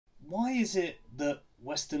Why is it that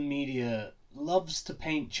Western media loves to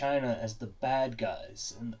paint China as the bad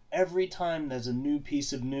guys, and every time there's a new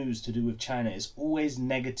piece of news to do with China, it's always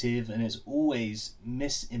negative and it's always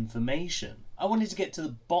misinformation? I wanted to get to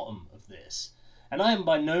the bottom of this, and I am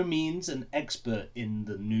by no means an expert in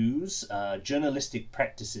the news, journalistic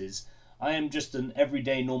practices. I am just an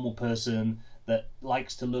everyday normal person that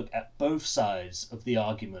likes to look at both sides of the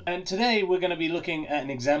argument. And today we're going to be looking at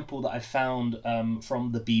an example that I found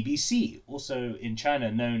from the BBC, also in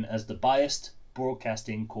China known as the Biased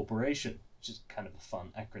Broadcasting Corporation, which is kind of a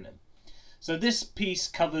fun acronym. So this piece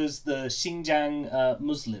covers the Xinjiang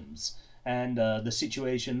Muslims and the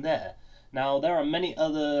situation there. Now, there are many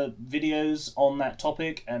other videos on that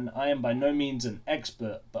topic, and I am by no means an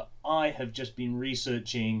expert, but I have just been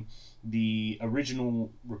researching the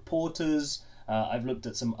original reporters. I've looked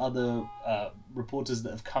at some other reporters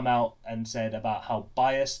that have come out and said about how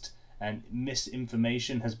biased and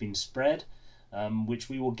misinformation has been spread, which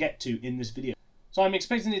we will get to in this video. So I'm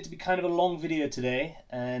expecting it to be kind of a long video today,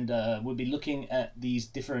 and we'll be looking at these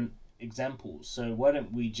different examples. So why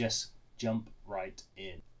don't we just jump right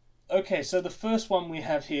in? Okay, so the first one we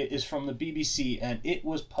have here is from the BBC, and it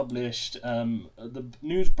was published, the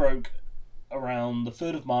news broke around the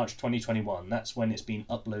 3rd of March 2021. That's when it's been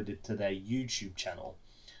uploaded to their YouTube channel.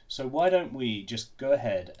 So why don't we just go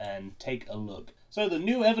ahead and take a look. So the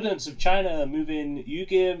new evidence of China moving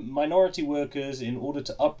Uyghur minority workers in order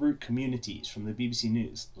to uproot communities, from the BBC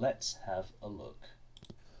News. Let's have a look.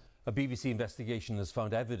 A BBC investigation has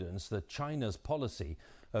found evidence that China's policy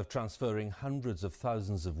of transferring hundreds of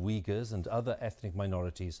thousands of Uyghurs and other ethnic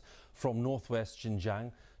minorities from northwest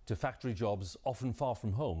Xinjiang to factory jobs often far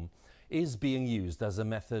from home is being used as a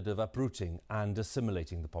method of uprooting and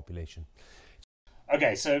assimilating the population.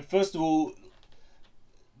 Okay, so first of all,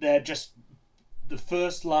 they're just, the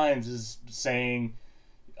first lines is saying,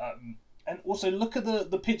 and also look at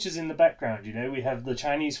the pictures in the background, you know, we have the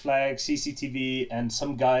Chinese flag, CCTV, and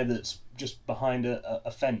some guy that's just behind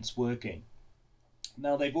a fence working.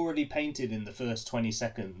 Now, they've already painted in the first 20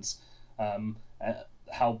 seconds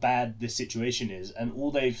how bad this situation is, and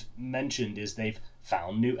all they've mentioned is they've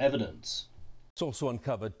found new evidence. It's also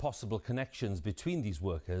uncovered possible connections between these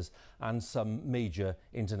workers and some major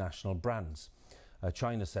international brands.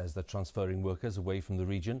 China says that transferring workers away from the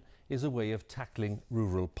region is a way of tackling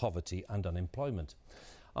rural poverty and unemployment.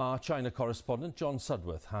 Our China correspondent John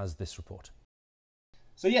Sudworth has this report.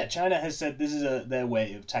 So yeah, China has said this is their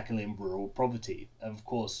way of tackling rural poverty. Of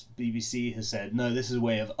course, BBC has said, no, this is a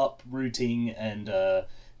way of uprooting and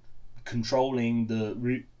controlling the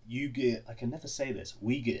Uyghur, I can never say this,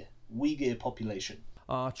 Uyghur population.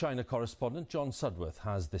 Our China correspondent John Sudworth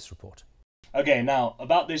has this report. Okay, now,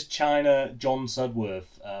 about this China John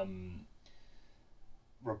Sudworth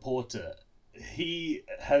reporter, he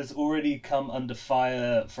has already come under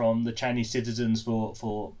fire from the Chinese citizens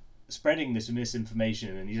for spreading this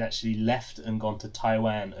misinformation, and he's actually left and gone to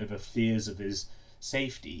Taiwan over fears of his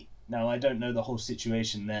safety. Now, I don't know the whole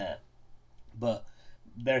situation there, but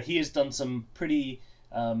he has done some pretty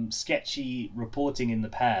sketchy reporting in the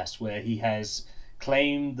past where he has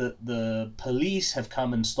claimed that the police have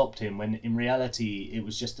come and stopped him, when in reality it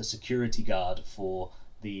was just a security guard for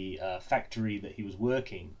the factory that he was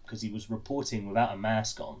working, because he was reporting without a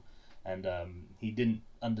mask on, and he didn't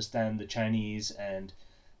understand the Chinese, and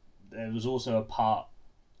there was also a part,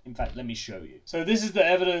 in fact, let me show you. So this is the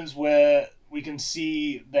evidence where we can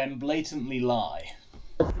see them blatantly lie.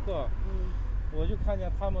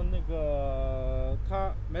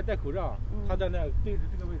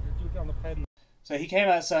 So he came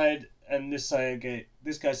outside, and this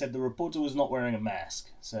guy said the reporter was not wearing a mask,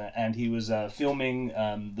 and he was filming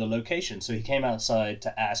the location, so he came outside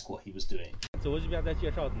to ask what he was doing. He was recording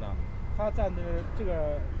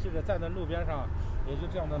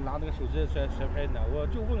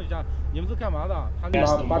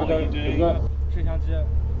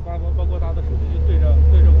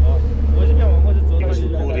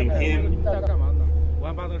him,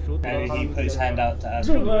 and he put his hand out to ask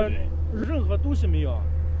what he was doing. 任何东西没有，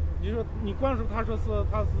你说你光说他说是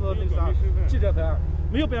他是那个啥记者台，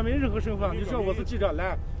没有表明任何身份。你说我是记者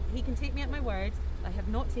来。He can take me at my word. I have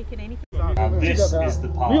not taken any. Now this is the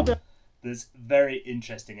part that's very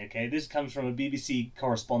interesting. Okay, this comes from a BBC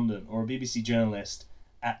correspondent or a BBC journalist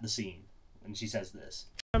at the scene, and she says this.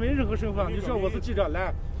 表明任何身份。你说我是记者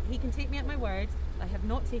来。He can take me at my word. I have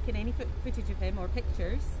not taken any footage of him or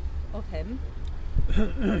pictures of him.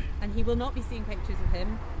 And he will not be seeing pictures of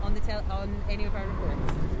him on any of our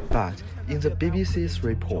reports. But in the BBC's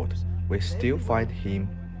report, we still find him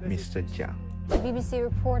Mr. Jiang. The BBC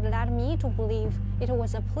report led me to believe it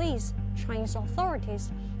was a police Chinese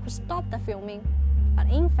authorities who stopped the filming, but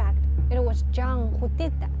in fact, it was Zhang who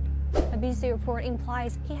did that. The BBC report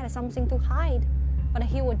implies he had something to hide, but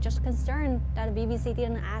he was just concerned that the BBC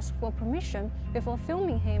didn't ask for permission before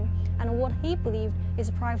filming him and what he believed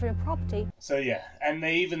is private property. So yeah, and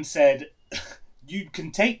they even said, you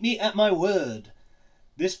can take me at my word.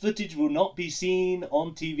 This footage will not be seen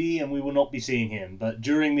on TV and we will not be seeing him. But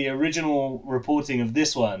during the original reporting of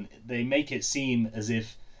this one, they make it seem as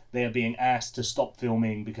if they are being asked to stop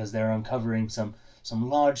filming because they're uncovering some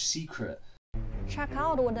large secret. Check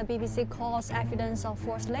out what the BBC calls evidence of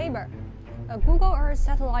forced labor. A Google Earth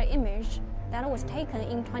satellite image that was taken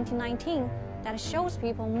in 2019 that shows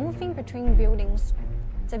people moving between buildings.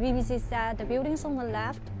 The BBC said the buildings on the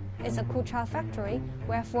left is a kucha factory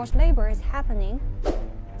where forced labor is happening.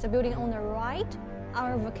 The building on the right,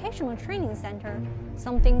 our vocational training center,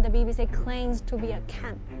 something the BBC claims to be a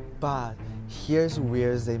camp. But here's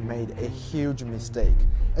where they made a huge mistake.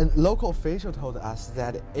 A local official told us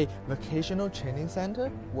that a vocational training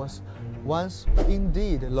center was once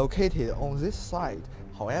indeed located on this site.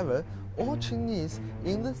 However, all Chinese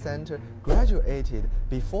in the center graduated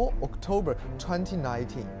before October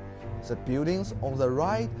 2019. The buildings on the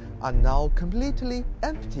right are now completely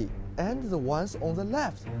empty, and the ones on the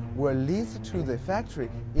left were leased to the factory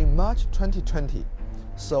in March 2020.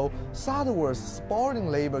 So Sudworth's sporting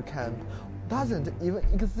labor camp doesn't even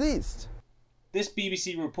exist. This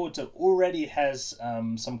BBC reporter already has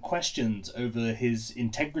some questions over his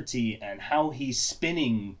integrity and how he's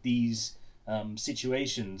spinning these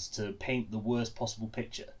situations to paint the worst possible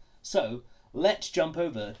picture. So let's jump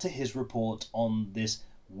over to his report on this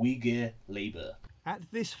Uyghur labour. At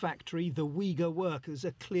this factory, the Uyghur workers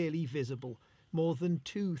are clearly visible, more than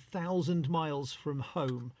 2,000 miles from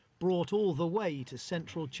home, brought all the way to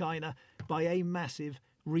central China by a massive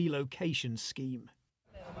relocation scheme.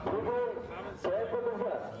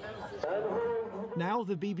 Now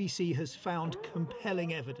the BBC has found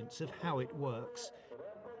compelling evidence of how it works.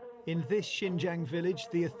 In this Xinjiang village,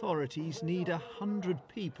 the authorities need 100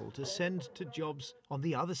 people to send to jobs on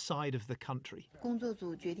the other side of the country.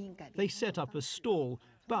 They set up a stall,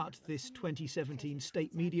 but this 2017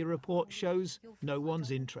 state media report shows no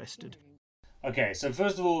one's interested. Okay, so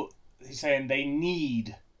first of all, he's saying they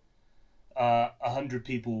need 100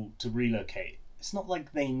 people to relocate. It's not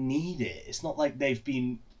like they need it. It's not like they've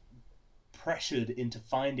been pressured into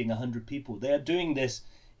finding 100 people. They are doing this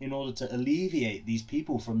in order to alleviate these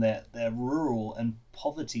people from their rural and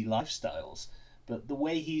poverty lifestyles. But the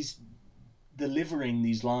way he's delivering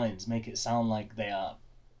these lines make it sound like they are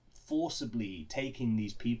forcibly taking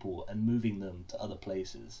these people and moving them to other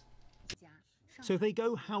places. So they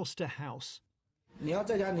go house to house.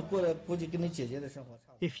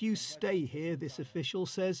 If you stay here, this official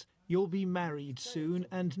says, you'll be married soon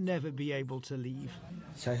and never be able to leave.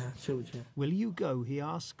 Will you go, he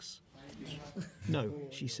asks. No,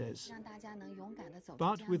 she says.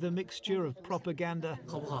 But with a mixture of propaganda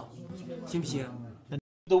and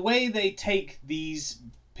the way they take these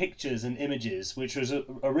pictures and images, which was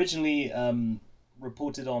originally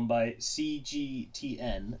reported on by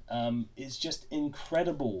CGTN, is just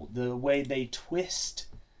incredible. The way they twist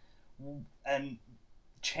and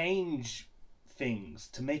change things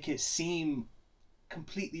to make it seem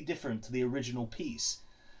completely different to the original piece.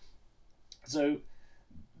 So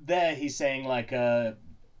there he's saying like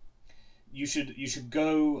you should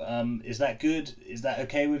go, is that good, is that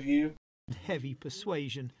okay with you? Heavy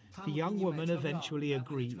persuasion. The young woman eventually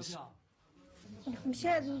agrees.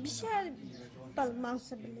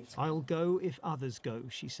 I'll go if others go,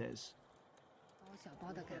 she says.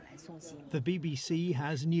 The BBC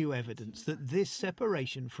has new evidence that this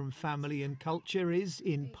separation from family and culture is,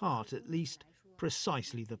 in part at least,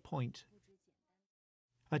 precisely the point.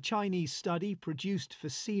 A Chinese study produced for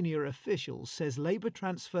senior officials says labour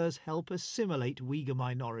transfers help assimilate Uyghur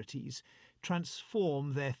minorities,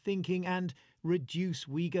 transform their thinking and reduce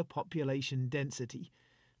Uyghur population density.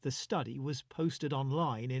 The study was posted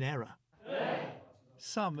online in error.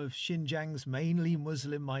 Some of Xinjiang's mainly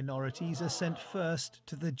Muslim minorities are sent first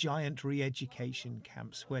to the giant re-education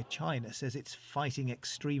camps where China says it's fighting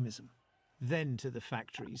extremism, then to the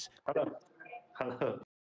factories.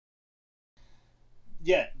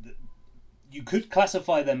 Yeah, you could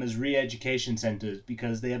classify them as re-education centres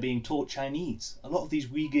because they are being taught Chinese. A lot of these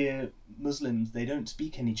Uyghur Muslims, they don't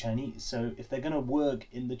speak any Chinese, so if they're going to work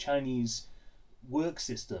in the Chinese work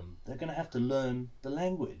system, they're going to have to learn the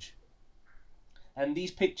language. And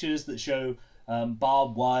these pictures that show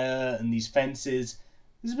barbed wire and these fences,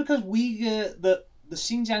 this is because the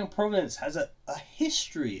Xinjiang province has a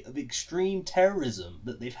history of extreme terrorism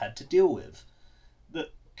that they've had to deal with.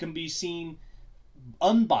 That can be seen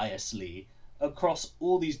unbiasedly across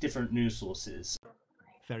all these different news sources.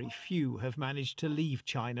 Very few have managed to leave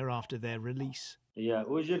China after their release. There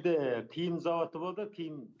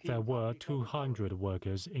were 200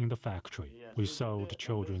 workers in the factory. We sold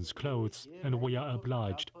children's clothes, and we are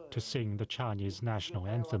obliged to sing the Chinese national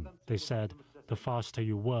anthem. They said, the faster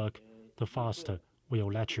you work, the faster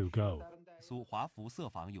we'll let you go.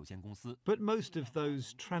 But most of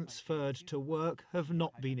those transferred to work have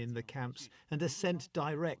not been in the camps and are sent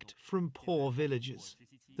direct from poor villages.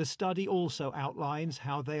 The study also outlines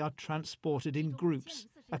how they are transported in groups,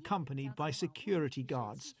 accompanied by security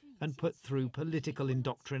guards, and put through political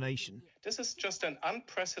indoctrination. This is just an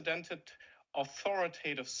unprecedented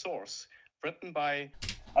authoritative source written by...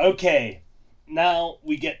 Okay, now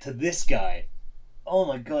we get to this guy. Oh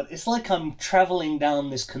my god, it's like I'm traveling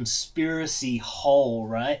down this conspiracy hole,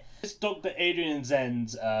 right? This Dr. Adrian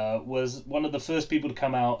Zenz was one of the first people to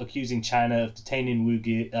come out accusing China of detaining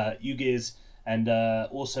Uyghurs and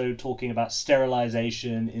also talking about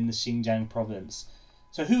sterilization in the Xinjiang province.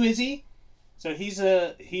 So who is he? So he's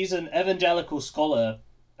an evangelical scholar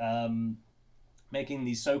making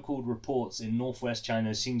these so-called reports in northwest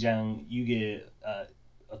China's Xinjiang Uyghur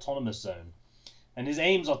autonomous zone. And his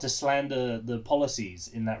aims are to slander the policies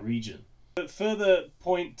in that region. But further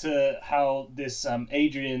point to how this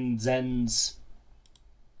Adrian Zenz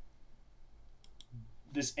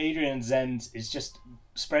is just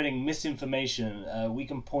spreading misinformation. We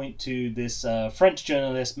can point to this French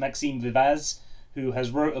journalist Maxime Vivaz, who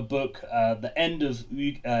has wrote a book, The End of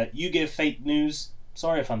Uyghur Fake News.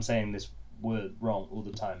 Sorry if I'm saying this word wrong all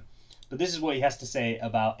the time. But this is what he has to say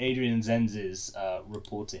about Adrian Zenz's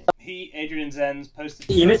reporting. Adrian Zenz, posted...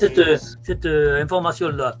 Il met cette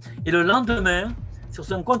information-là. Et le lendemain, sur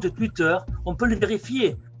son compte Twitter, on peut le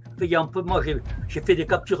vérifier. Moi, j'ai fait des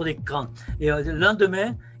captures d'écran. Et le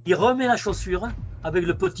lendemain, il remet la chaussure avec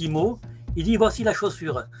le petit mot. Il dit, voici la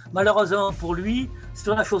chaussure. Malheureusement pour lui,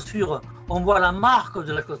 sur la chaussure, on voit la marque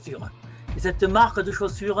de la chaussure. Et cette marque de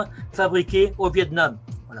chaussure fabriquée au Vietnam.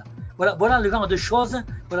 Voilà le genre de choses,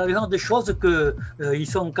 que ils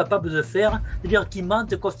sont capables de faire, c'est-à-dire qu'ils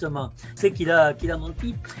mentent constamment. C'est qu'il a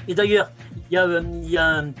menti. Et d'ailleurs, il y a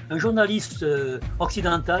un journaliste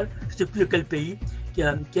occidental, je ne sais plus de quel pays, qui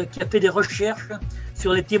a fait des recherches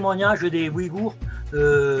sur les témoignages des Ouïghours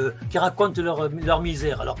qui racontent leur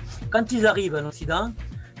misère. Alors, quand ils arrivent en Occident,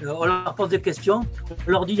 on leur pose des questions, on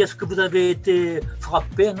leur dit, est-ce que vous avez été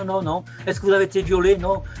frappé? Non, non. Est-ce que vous avez été violé?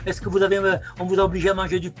 Non. Est-ce que on vous a obligé à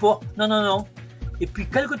manger du porc? Non, non, non. Et puis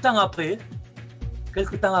quelques temps après,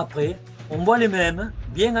 on voit les mêmes,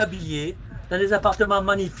 bien habillés, dans des appartements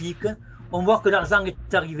magnifiques, on voit que l'argent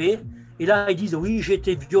est arrivé, et là ils disent, oui, j'ai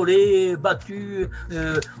été violé, battu,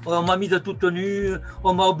 on m'a mis de toute nue,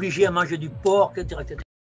 on m'a obligé à manger du porc, etc., etc.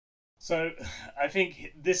 So, I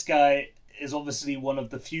think this guy is obviously one of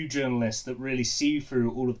the few journalists that really see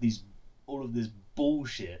through all of this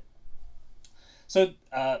bullshit. So,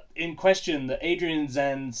 in question, the Adrian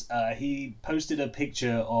Zenz, he posted a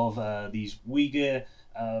picture of these Uyghur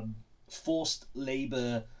forced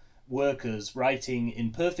labor workers writing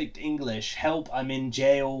in perfect English, "Help, I'm in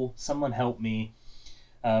jail, someone help me."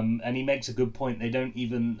 And he makes a good point. They don't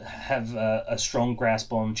even have a strong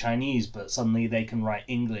grasp on Chinese, but suddenly they can write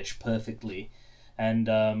English perfectly.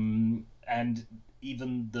 And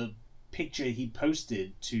even the picture he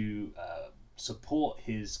posted to support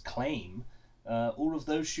his claim, all of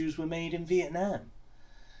those shoes were made in Vietnam.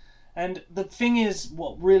 And the thing is,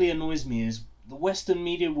 what really annoys me is the Western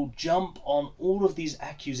media will jump on all of these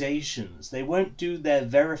accusations. They won't do their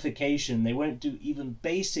verification. They won't do even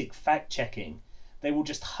basic fact-checking. They will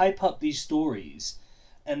just hype up these stories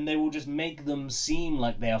and they will just make them seem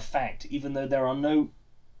like they are fact, even though there are no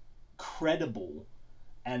credible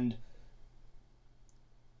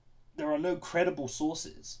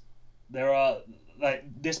sources. There are, like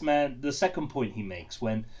this man, the second point he makes,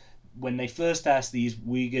 when they first asked these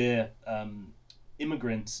Uyghur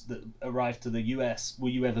immigrants that arrived to the US, were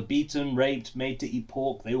you ever beaten, raped, made to eat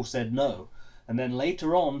pork? They all said no. And then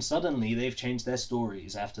later on, suddenly they've changed their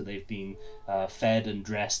stories after they've been fed and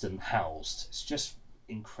dressed and housed. It's just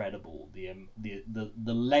incredible,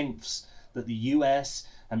 the lengths that the US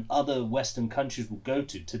and other Western countries will go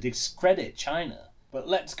to discredit China. But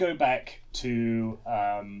let's go back to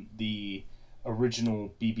the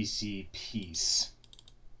original BBC piece.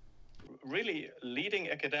 Really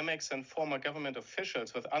leading academics and former government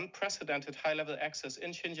officials with unprecedented high-level access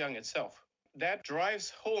in Xinjiang itself. That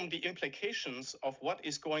drives home the implications of what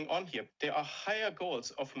is going on here. There are higher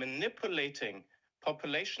goals of manipulating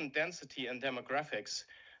population density and demographics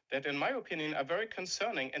that, in my opinion, are very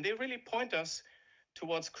concerning, and they really point us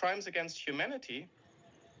towards crimes against humanity.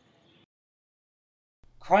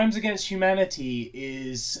 Crimes against humanity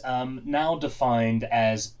is now defined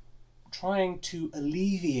as trying to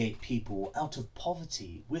alleviate people out of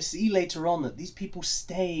poverty. We'll see later on that these people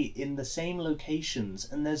stay in the same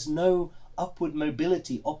locations and there's no upward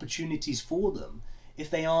mobility opportunities for them if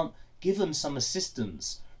they aren't given some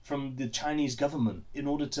assistance from the Chinese government in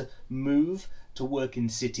order to move to work in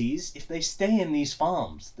cities. If they stay in these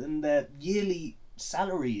farms, then their yearly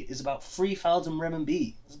salary is about 3,000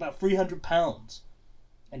 renminbi. It's about £300.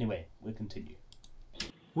 Anyway, we'll continue.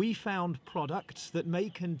 We found products that may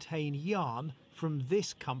contain yarn from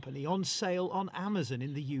this company on sale on Amazon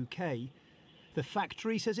in the UK. The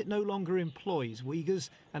factory says it no longer employs Uyghurs,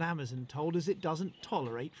 and Amazon told us it doesn't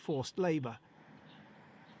tolerate forced labour.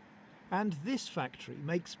 And this factory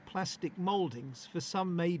makes plastic mouldings for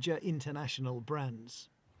some major international brands.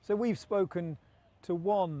 So we've spoken to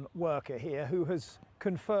one worker here who has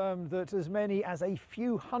confirmed that as many as a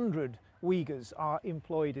few hundred Uyghurs are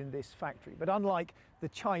employed in this factory. But unlike the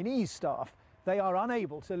Chinese staff, they are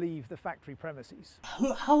unable to leave the factory premises.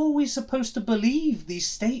 How are we supposed to believe these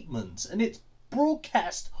statements? And it's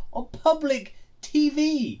broadcast on public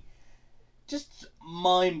TV. Just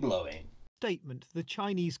mind-blowing. Statement, the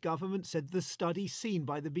Chinese government said the study seen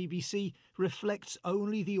by the BBC reflects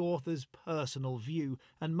only the author's personal view,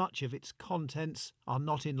 and much of its contents are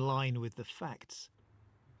not in line with the facts.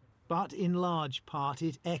 But in large part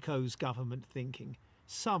it echoes government thinking.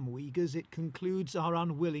 Some Uyghurs, it concludes, are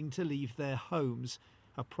unwilling to leave their homes,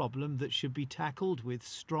 a problem that should be tackled with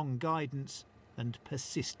strong guidance and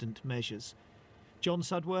persistent measures. John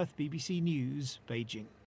Sudworth, BBC News, Beijing.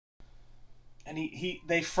 And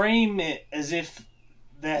they frame it as if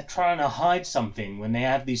they're trying to hide something when they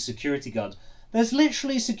have these security guards. There's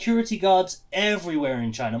literally security guards everywhere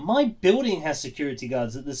in China. My building has security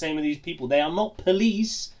guards that are the same as these people. They are not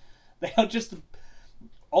police. They are just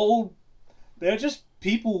they're just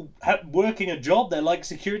people working a job. They're like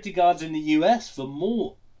security guards in the US for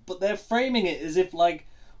more. But they're framing it as if like,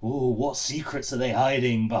 oh, what secrets are they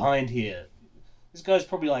hiding behind here? This guy's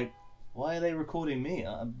probably like, why are they recording me?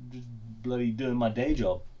 I'm just bloody doing my day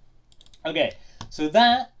job. Okay, so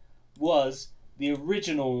that was the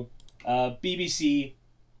original BBC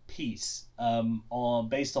piece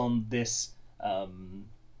based on this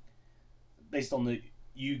based on the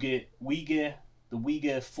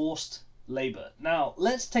Uyghur forced labor. Now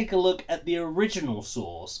let's take a look at the original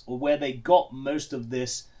source, or where they got most of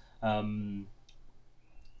this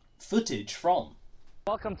footage from.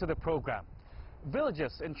 Welcome to the program.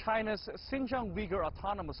 Villages in China's Xinjiang Uyghur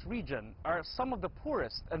Autonomous Region are some of the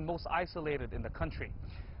poorest and most isolated in the country.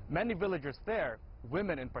 Many villagers there,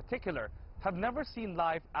 women in particular, have never seen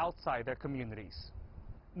life outside their communities.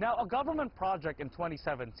 Now, a government project in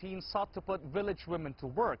 2017 sought to put village women to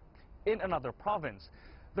work in another province.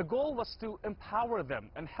 The goal was to empower them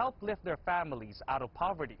and help lift their families out of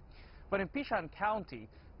poverty. But in Pishan County,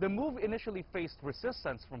 the move initially faced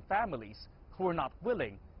resistance from families who were not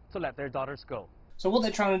willing to let their daughters go. So what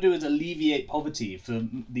they're trying to do is alleviate poverty for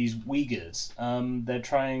these Uyghurs. They're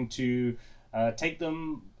trying to take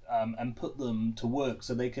them and put them to work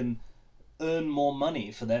so they can earn more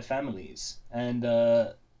money for their families. And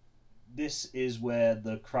this is where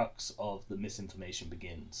the crux of the misinformation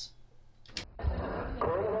begins.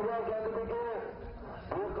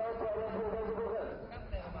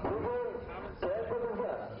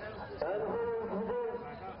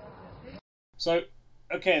 So,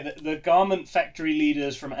 okay, the garment factory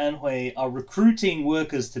leaders from Anhui are recruiting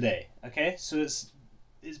workers today. Okay, so it's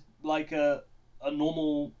like a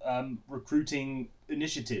normal recruiting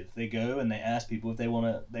initiative. They go and they ask people if they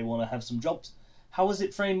wanna have some jobs. How is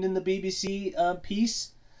it framed in the BBC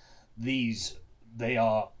piece? They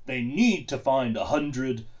need to find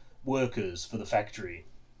 100 workers for the factory.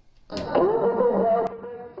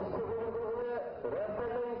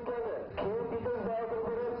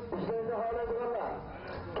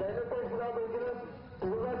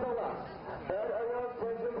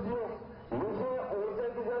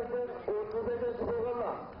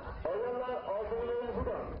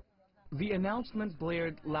 The announcement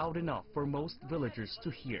blared loud enough for most villagers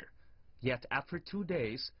to hear. Yet after 2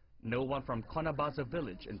 days, no one from Konabaza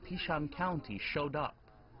village in Pishan County showed up.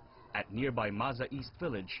 At nearby Maza East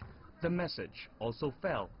village, the message also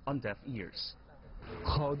fell on deaf ears.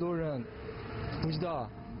 好多人不知道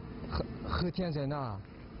和田在哪，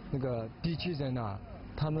那个地区在哪，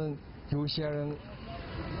他们有些人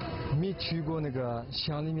没去过那个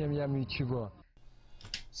乡里面也没去过。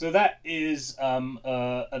 So that is a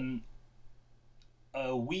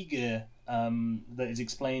Uyghur that is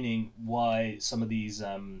explaining why some of these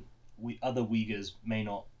other Uyghurs may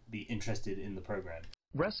not be interested in the program.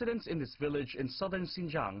 Residents in this village in southern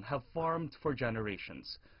Xinjiang have farmed for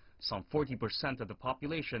generations. Some 40% of the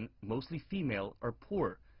population, mostly female, are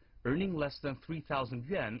poor, earning less than 3,000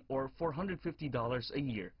 yuan or $450 a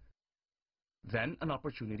year. Then an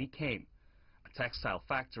opportunity came. A textile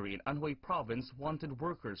factory in Anhui province wanted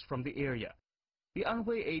workers from the area. The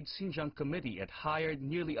Anhui Aid Xinjiang Committee had hired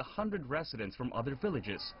nearly 100 residents from other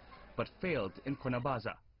villages, but failed in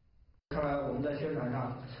Konabaza. 看来我们在宣传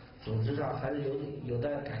上、组织上还是有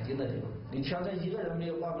待改进的地方。你像这一个人没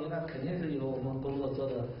有报名，那肯定是有我们工作做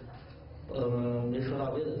的没说到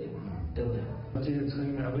位的地方，对不对？这些村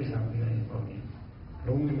民们为啥不愿意报名？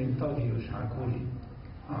农民们到底有啥顾虑？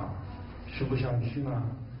是不想去吗？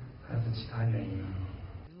还是其他原因？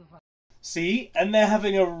 See, and they're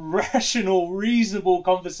having a rational, reasonable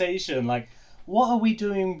conversation. Like, what are we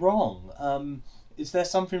doing wrong? Is there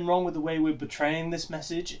something wrong with the way we're portraying this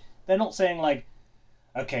message? They're not saying like,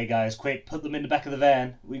 okay guys, quick, put them in the back of the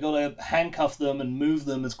van. We gotta handcuff them and move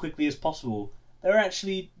them as quickly as possible. They're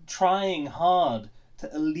actually trying hard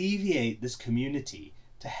to alleviate this community,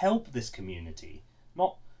 to help this community,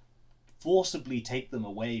 not forcibly take them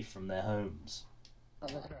away from their homes.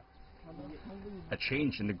 A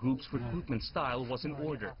change in the group's recruitment style was in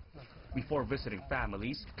order. Before visiting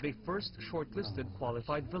families, they first shortlisted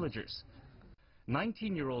qualified villagers.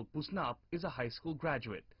 19-year-old Busnap is a high school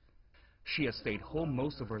graduate. She has stayed home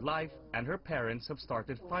most of her life, and her parents have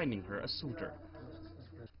started finding her a suitor.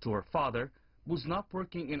 To her father, Busnap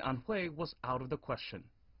working in Anhui was out of the question.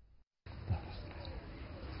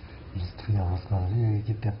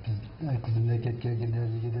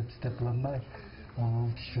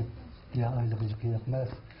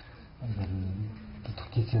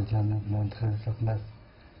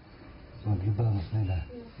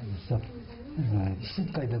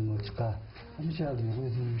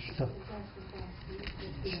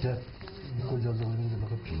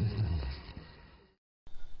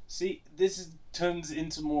 See, this turns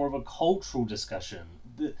into more of a cultural discussion.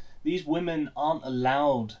 These women aren't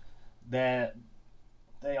allowed they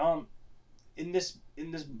aren't in this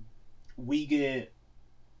Uyghur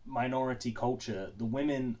minority culture. The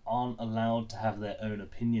women aren't allowed to have their own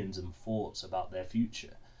opinions and thoughts about their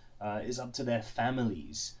future. It's up to their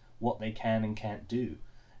families what they can and can't do.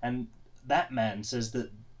 And that man says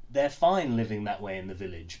that they're fine living that way in the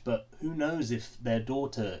village, but who knows if their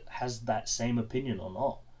daughter has that same opinion or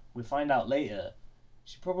not. We'll find out later.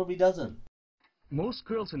 She probably doesn't. Most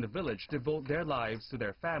girls in the village devote their lives to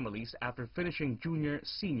their families after finishing junior,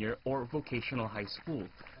 senior, or vocational high school.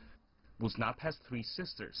 Busnap has 3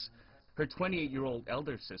 sisters. Her 28-year-old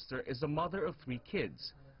elder sister is the mother of 3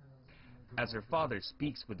 kids. As her father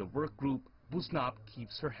speaks with the work group, Busnap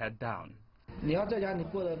keeps her head down. 你要在家你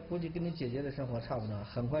过的估计跟你姐姐的生活差不多，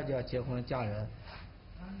很快就要结婚嫁人，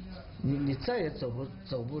你再也走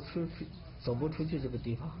不出去这个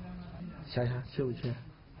地方，想想去不去？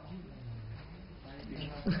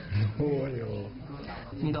哦哟，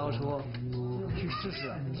你到时候去试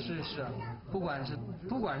试，不管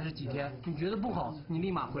是几天，你觉得不好，你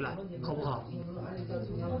立马回来，好不好？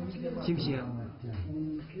行不行？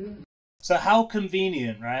 So how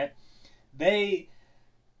convenient, right?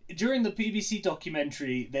 During the BBC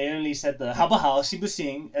documentary, they only said the 好不好, 行不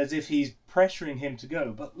行, as if he's pressuring him to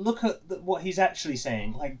go. But look at what he's actually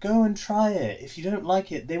saying. Like, go and try it. If you don't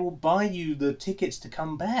like it, they will buy you the tickets to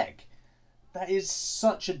come back. That is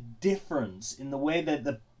such a difference in the way that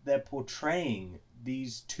they're portraying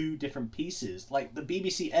these 2 different pieces. Like, the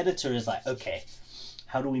BBC editor is like, okay,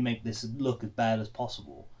 how do we make this look as bad as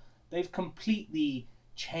possible? They've completely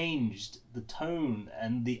changed the tone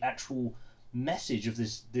and the actual message of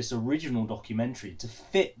this original documentary to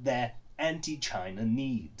fit their anti-China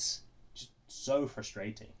needs. Just so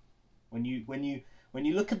frustrating. When you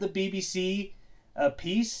look at the BBC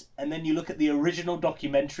piece and then you look at the original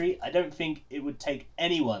documentary, I don't think it would take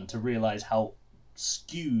anyone to realize how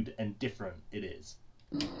skewed and different it is.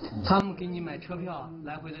 他们给你买车票，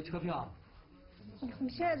来回的车票。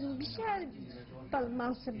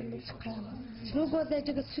 如果在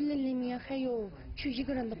这个村里面还有去1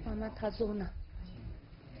个人的话，那他走呢？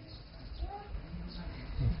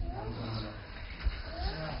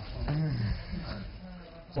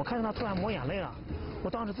我看着他突然抹眼泪了，我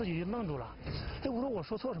当时自己就愣住了。哎，我说我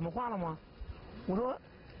说错什么话了吗？我说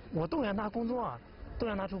我动员他工作，动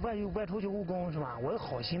员他外出去务工是吧？我有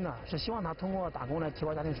好心的，是希望他通过打工来提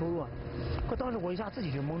高家庭收入。可当时我一下自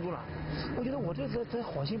己就蒙住了，我觉得我这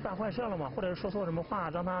好心办坏事了吗？或者是说错什么话，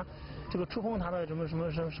让他这个触碰他的什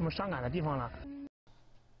么伤感的地方了？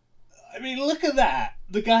 I mean, look at that.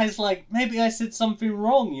 The guy's like, maybe I said something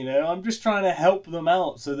wrong, you know? I'm just trying to help them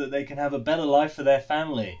out so that they can have a better life for their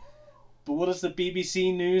family. But what does the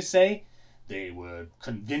BBC News say? They were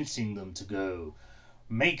convincing them to go,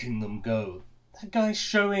 making them go. That guy's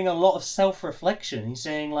showing a lot of self-reflection. He's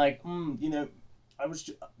saying like, you know,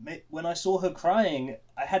 when I saw her crying,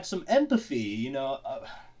 I had some empathy, you know.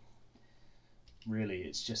 Really,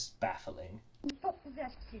 it's just baffling.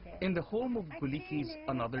 In the home of Bulikis,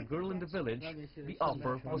 another girl in the village, the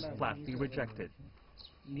offer was flatly rejected.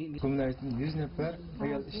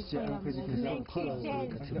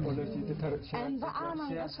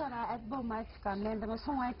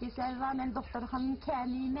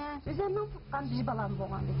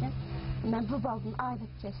 Ben bu baldan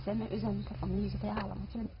ayrılıp geçsem üzerine takımı yüzde ağlamak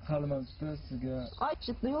için. Ağlamak istiyorsun. Ay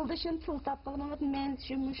çıktı yoldaşım pul tapalım ama ben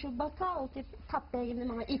şu bakal tapaya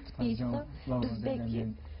girdim ama it değildi. Biz belki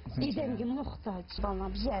İdengi muhtaç bana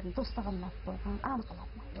bir yerin dostlarımla koygan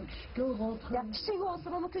anıqlatma. Ya pişik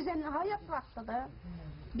olsun ama güzel hayat vakti da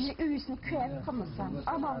bir üyüsünü köye kılmasam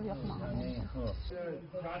amal yok mu?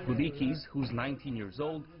 Bulikis, who's 19 years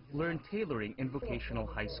old, learned tailoring in vocational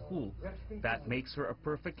high school. That makes her a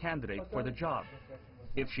perfect candidate for the job.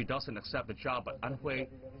 If she doesn't accept the job at Anhui,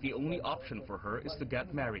 the only option for her is to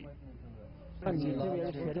get married. 你特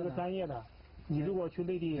别是学这个专业的，你如果去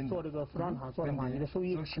内地做这个服装厂做的话，你的收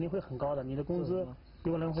益肯定会很高的，你的工资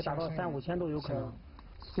有可能会达到3、5千都有可能。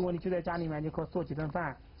如果你就在家里面就可做几顿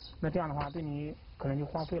饭，那这样的话对你可能就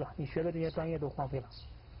荒废了，你学的这些专业都荒废了，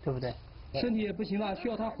对不对？身体也不行了，需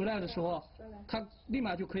要他回来的时候，他立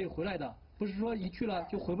马就可以回来的，不是说一去了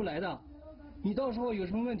就回不来的。你到时候有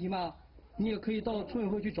什么问题嘛，你也可以到村委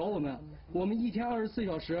会去找我们，我们1天24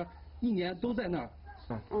小时，1年都在那儿。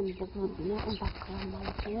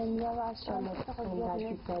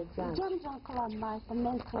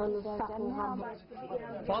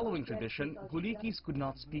 Following tradition, Bulikis could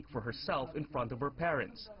not speak for herself in front of her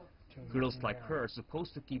parents. Girls like her are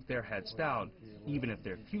supposed to keep their heads down, even if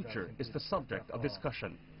their future is the subject of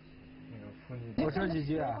discussion. 我说几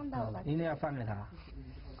句啊，一定要放给他。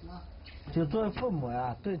就作为父母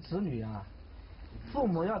啊，对子女啊，父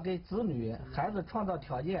母要给子女、孩子创造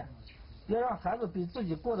条件。 要让孩子比自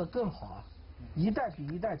己过得更好，一代比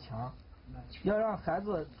一代强。要让孩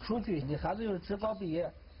子出去，你孩子就是职高毕业，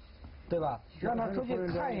对吧？让他出去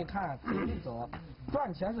看一看，走一走，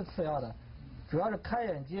赚钱是次要的，主要是开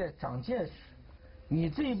眼界、长见识。你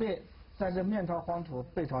这一辈在这面朝黄土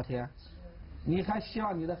背朝天，你还希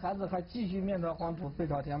望你的孩子还继续面朝黄土背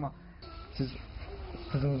朝天吗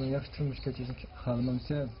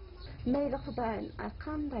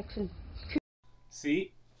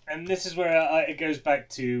？See? And this is where it goes back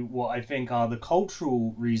to what I think are the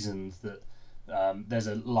cultural reasons that there's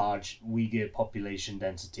a large Uyghur population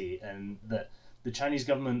density, and that the Chinese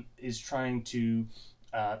government is trying to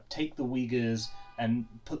take the Uyghurs and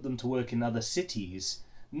put them to work in other cities,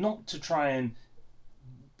 not to try and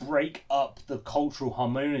break up the cultural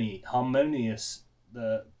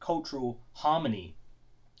cultural harmony,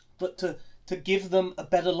 but to give them a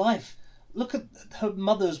better life. Look at her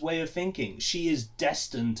mother's way of thinking. She is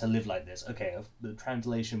destined to live like this. Okay, the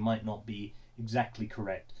translation might not be exactly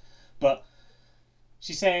correct, but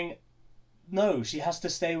she's saying, no, she has to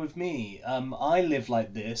stay with me. I live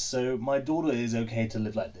like this, so my daughter is okay to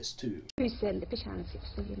live like this too.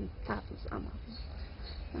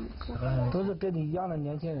 都是跟你一样的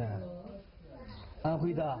年轻人，安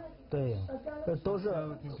徽的，对，都是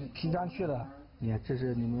平常去的。你看，这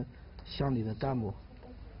是你们乡里的干部。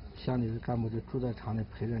 乡里的干部就住在厂里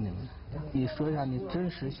陪着你们。你说一下你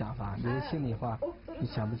真实想法，你的心里话，你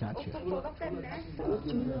想不想去？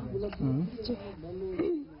嗯？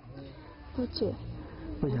不去。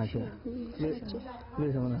不想去？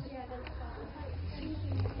为什么呢？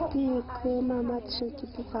第一个妈妈身体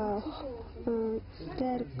不好，第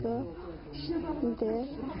二个，对，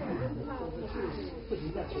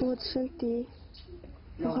我身体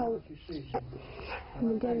不好，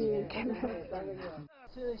没点人看。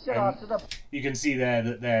 And you can see there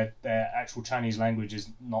that their actual Chinese language is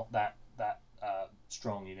not that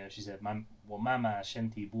strong. You know, she said, "我妈妈身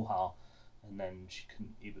体不好," and then she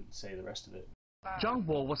couldn't even say the rest of it. Zhang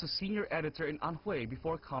Bo was a senior editor in Anhui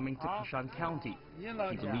before coming to Pishan County. He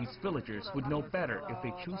believes villagers would know better if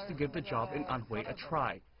they choose to give the job in Anhui a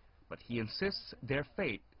try, but he insists their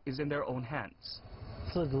fate is in their own hands.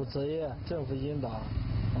 自主职业，政府引导，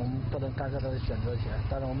我们不能干涉他的选择权，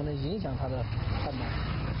但是我们能影响他的判断。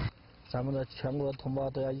咱们的全国同胞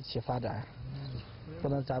都要一起发展，不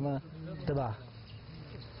能咱们，对吧？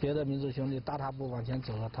别的民族兄弟大踏步往前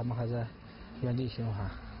走了，他们还在原地循环。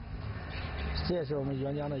这也是我们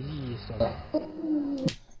援疆的意义所在。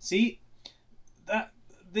See,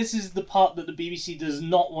 this is the part that the BBC does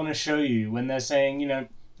not want to show you when they're saying, you know,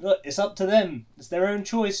 look, it's up to them. It's their own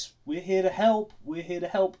choice. We're here to help. We're here to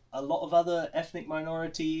help a lot of other ethnic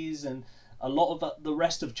minorities and a lot of the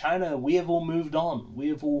rest of China. We have all moved on. We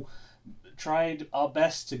have all tried our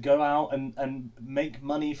best to go out and make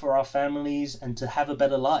money for our families and to have a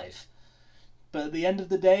better life. But at the end of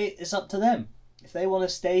the day, it's up to them. If they want to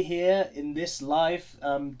stay here in this life,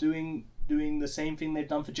 doing the same thing they've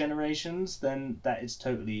done for generations, then that is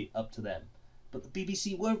totally up to them. But the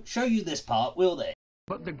BBC won't show you this part, will they?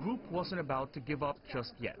 But the group wasn't about to give up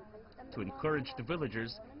just yet. To encourage the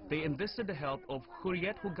villagers, they enlisted the help of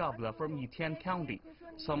Hurriyet Hugabla from Yitian County,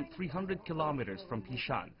 some 300 kilometers from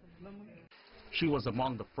Pishan. She was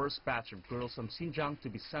among the first batch of girls from Xinjiang to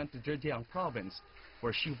be sent to Zhejiang province,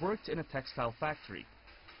 where she worked in a textile factory.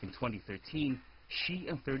 In 2013, she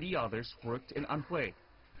and 30 others worked in Anhui.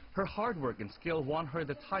 Her hard work and skill won her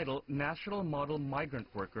the title National Model Migrant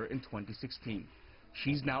Worker in 2016.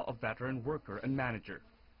 She's now a veteran worker and manager.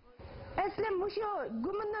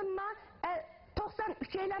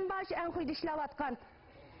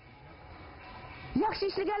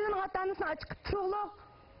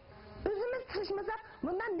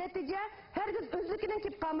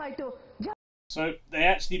 So they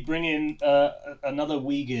actually bring in another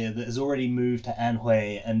Uyghur that has already moved to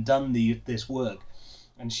Anhui and done this work,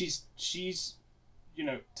 and she's you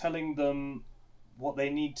know, telling them what they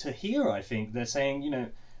need to hear. I think they're saying, you know,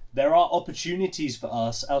 there are opportunities for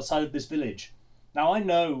us outside of this village. Now I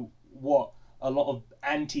know what a lot of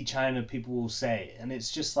anti-China people will say, and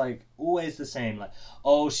it's just like always the same, like,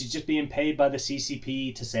 oh, she's just being paid by the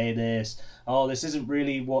CCP to say this, oh, this isn't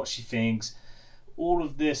really what she thinks, all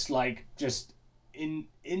of this, like, just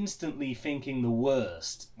instantly thinking the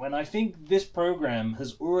worst, when I think this program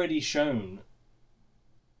has already shown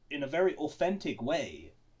in a very authentic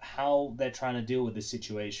way how they're trying to deal with this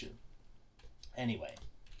situation. Anyway,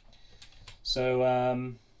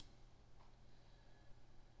 so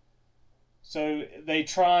so they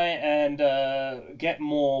try and get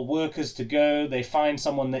more workers to go. They find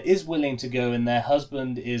someone that is willing to go, and their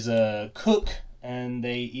husband is a cook, and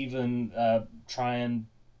they even try and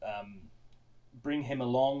bring him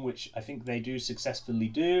along, which I think they do successfully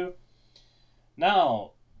do.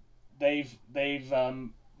 Now, they've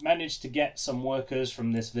managed to get some workers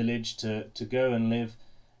from this village to go and live.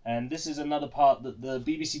 And this is another part that the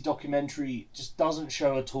BBC documentary just doesn't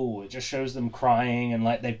show at all. It just shows them crying and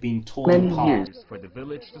like they've been torn apart. For the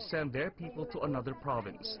village to send their people to another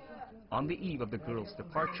province. On the eve of the girls'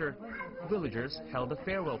 departure, villagers held a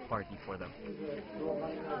farewell party for them.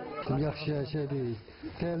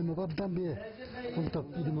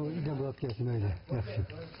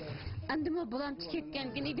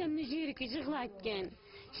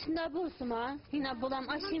 Şunda bulsuma, yine bulam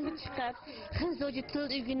aşımı çıkıp, hızlıca tıl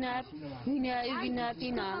ügünüp, ügünüp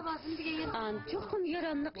yine. Çok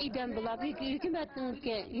yaranlık idem bulab, hükümetin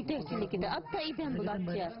yetekçilikinde, hatta idem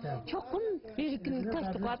bulab ya. Çok hükümetin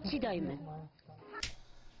tasdiklat çidayım.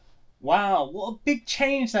 Wow, what a big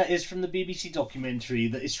change that is from the BBC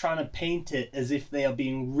documentary that is trying to paint it as if they are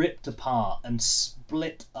being ripped apart and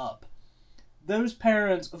split up. Those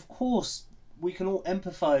parents, of course, we can all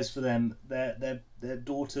empathise for them. Their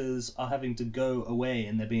daughters are having to go away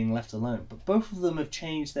and they're being left alone. But both of them have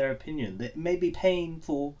changed their opinion. It may be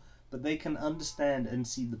painful, but they can understand and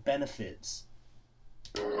see the benefits.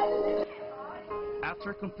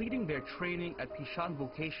 After completing their training at Pishan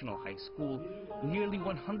Vocational High School, nearly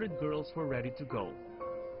 100 girls were ready to go.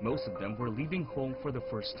 Most of them were leaving home for the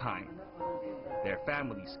first time. Their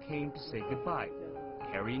families came to say goodbye,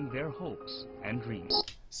 carrying their hopes and dreams.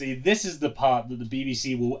 See, this is the part that the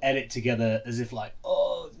BBC will edit together as if like,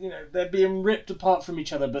 oh, you know, they're being ripped apart from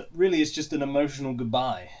each other, but really it's just an emotional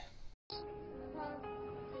goodbye.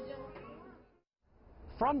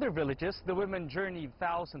 From their villages, the women journeyed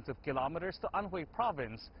thousands of kilometers to Anhui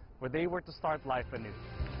province, where they were to start life anew.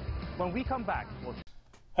 When we come back, we'll...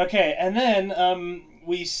 Okay, and then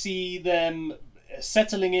we see them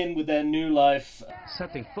settling in with their new life.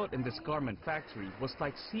 Setting foot in this garment factory was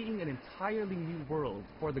like seeing an entirely new world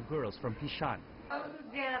for the girls from Pishan.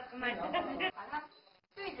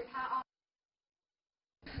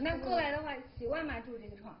 那过来的话，习惯吗？住这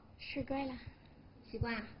个床？习惯了。习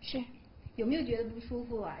惯啊？是。有没有觉得不舒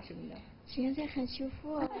服啊什么的？现在很舒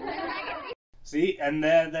服。See, and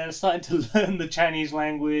they're starting to learn the Chinese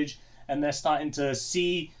language, and they're starting to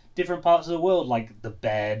see different parts of the world, like the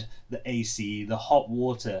bed, the AC, the hot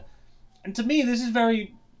water. And to me, this is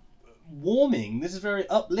very warming. This is very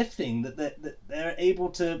uplifting that they're able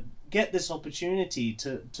to get this opportunity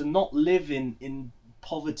to not live in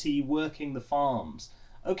poverty, working the farms.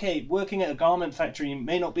 Okay, working at a garment factory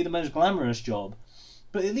may not be the most glamorous job,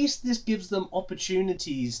 but at least this gives them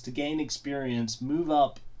opportunities to gain experience, move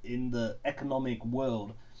up in the economic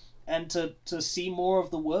world, and to see more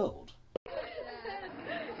of the world.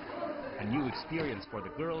 A new experience for the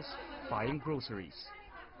girls buying groceries.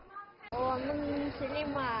 我们是立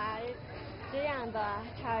马这样的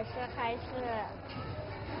超市还是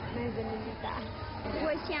那个的？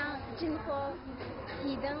我想今后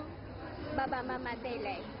一定爸爸妈妈带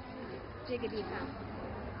来这个地方，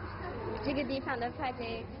这个地方的发展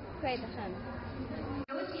快得很。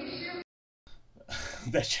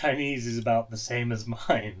 Their Chinese is about the same as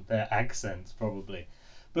mine, their accents probably.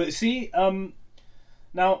 But see,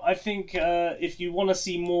 now I think if you want to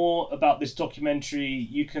see more about this documentary,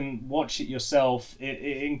 you can watch it yourself.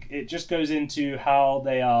 It just goes into how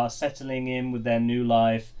they are settling in with their new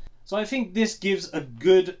life. So I think this gives a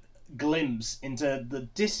good glimpse into the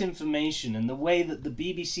disinformation and the way that the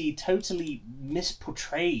BBC totally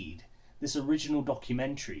misportrayed this original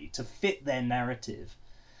documentary to fit their narrative.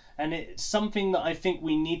 And it's something that I think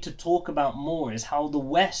we need to talk about more, is how the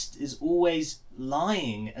West is always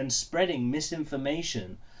lying and spreading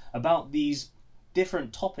misinformation about these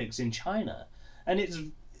different topics in China. And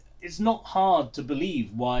it's not hard to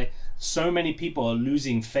believe why so many people are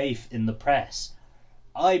losing faith in the press.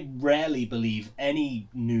 I rarely believe any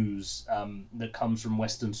news that comes from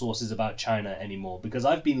Western sources about China anymore, because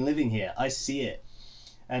I've been living here, I see it.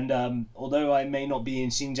 And although I may not be in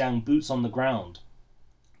Xinjiang boots on the ground,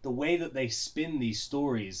 the way that they spin these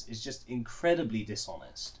stories is just incredibly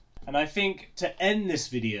dishonest. And I think to end this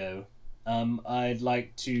video, I'd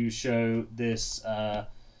like to show this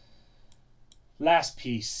last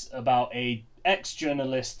piece about a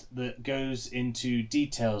ex-journalist that goes into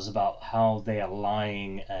details about how they are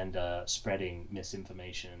lying and spreading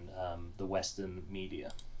misinformation, the Western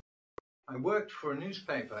media. I worked for a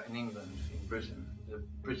newspaper in England, in Britain,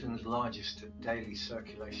 Britain's largest daily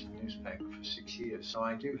circulation newspaper for 6 years, so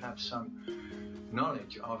I do have some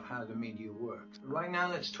knowledge of how the media works. Right now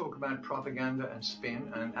let's talk about propaganda and spin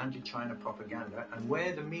and anti-China propaganda and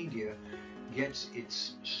where the media gets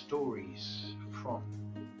its stories from.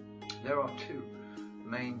 There are two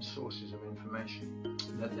main sources of information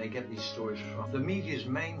that they get these stories from. The media's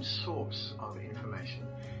main source of information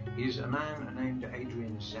is a man named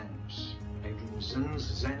Adrian Zenz. Adrian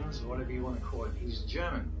Zenz, whatever you want to call it. He's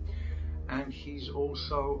German, and he's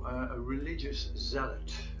also a religious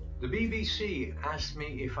zealot. The BBC asked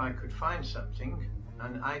me if I could find something,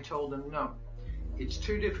 and I told them no. It's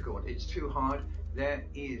too difficult, it's too hard, there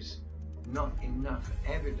is not enough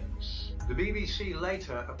evidence. The BBC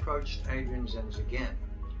later approached Adrian Zenz again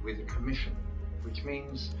with a commission, which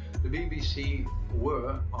means the BBC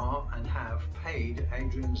are and have paid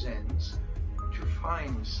Adrian Zenz to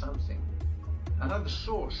find something. Another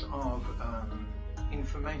source of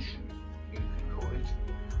information, you can call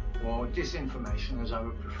it, or disinformation as I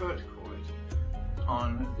would prefer to call it,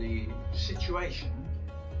 on the situation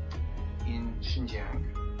in Xinjiang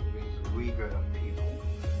with Uyghur people,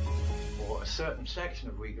 or a certain section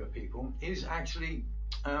of Uyghur people, is actually,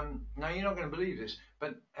 now you're not going to believe this,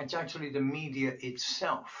 but it's actually the media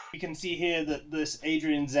itself. You can see here that this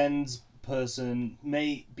Adrian Zenz person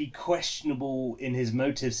may be questionable in his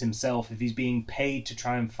motives himself if he's being paid to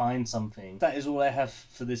try and find something. That is all I have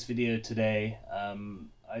for this video today.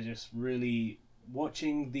 I just really,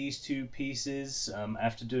 watching these two pieces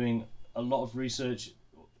after doing a lot of research,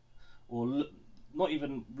 or not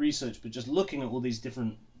even research, but just looking at all these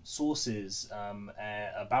different sources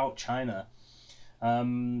about China,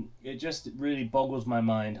 it just really boggles my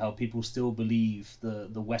mind how people still believe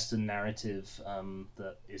the Western narrative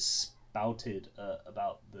that is spouted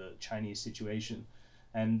about the Chinese situation,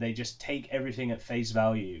 and they just take everything at face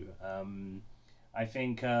value. I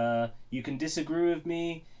think you can disagree with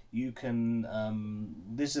me, you can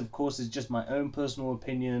this of course is just my own personal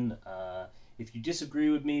opinion. If you disagree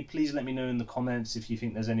with me, please let me know in the comments if you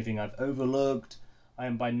think there's anything I've overlooked. I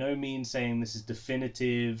am by no means saying this is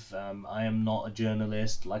definitive. I am not a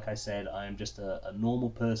journalist. Like I said, I am just a normal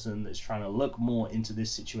person that's trying to look more into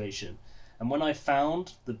this situation. And when I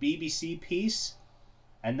found the BBC piece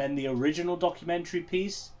and then the original documentary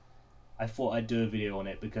piece, I thought I'd do a video on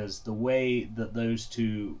it, because the way that those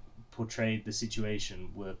two portrayed the situation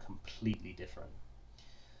were completely different.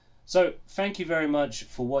 So thank you very much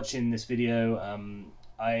for watching this video.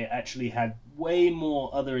 I actually had way more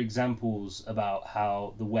other examples about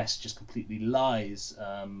how the West just completely lies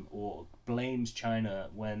or blames China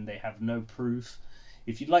when they have no proof.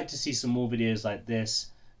 If you'd like to see some more videos like this,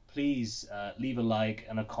 please leave a like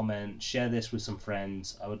and a comment, share this with some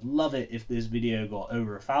friends. I would love it if this video got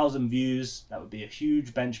over 1,000 views. That would be a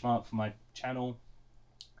huge benchmark for my channel.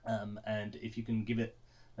 And if you can give it,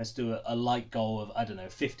 let's do a like goal of, I don't know,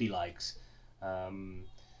 50 likes.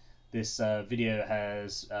 This video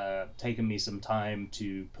has taken me some time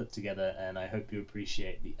to put together, and I hope you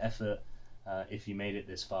appreciate the effort. If you made it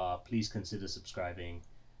this far, please consider subscribing.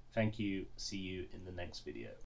 Thank you. See you in the next video.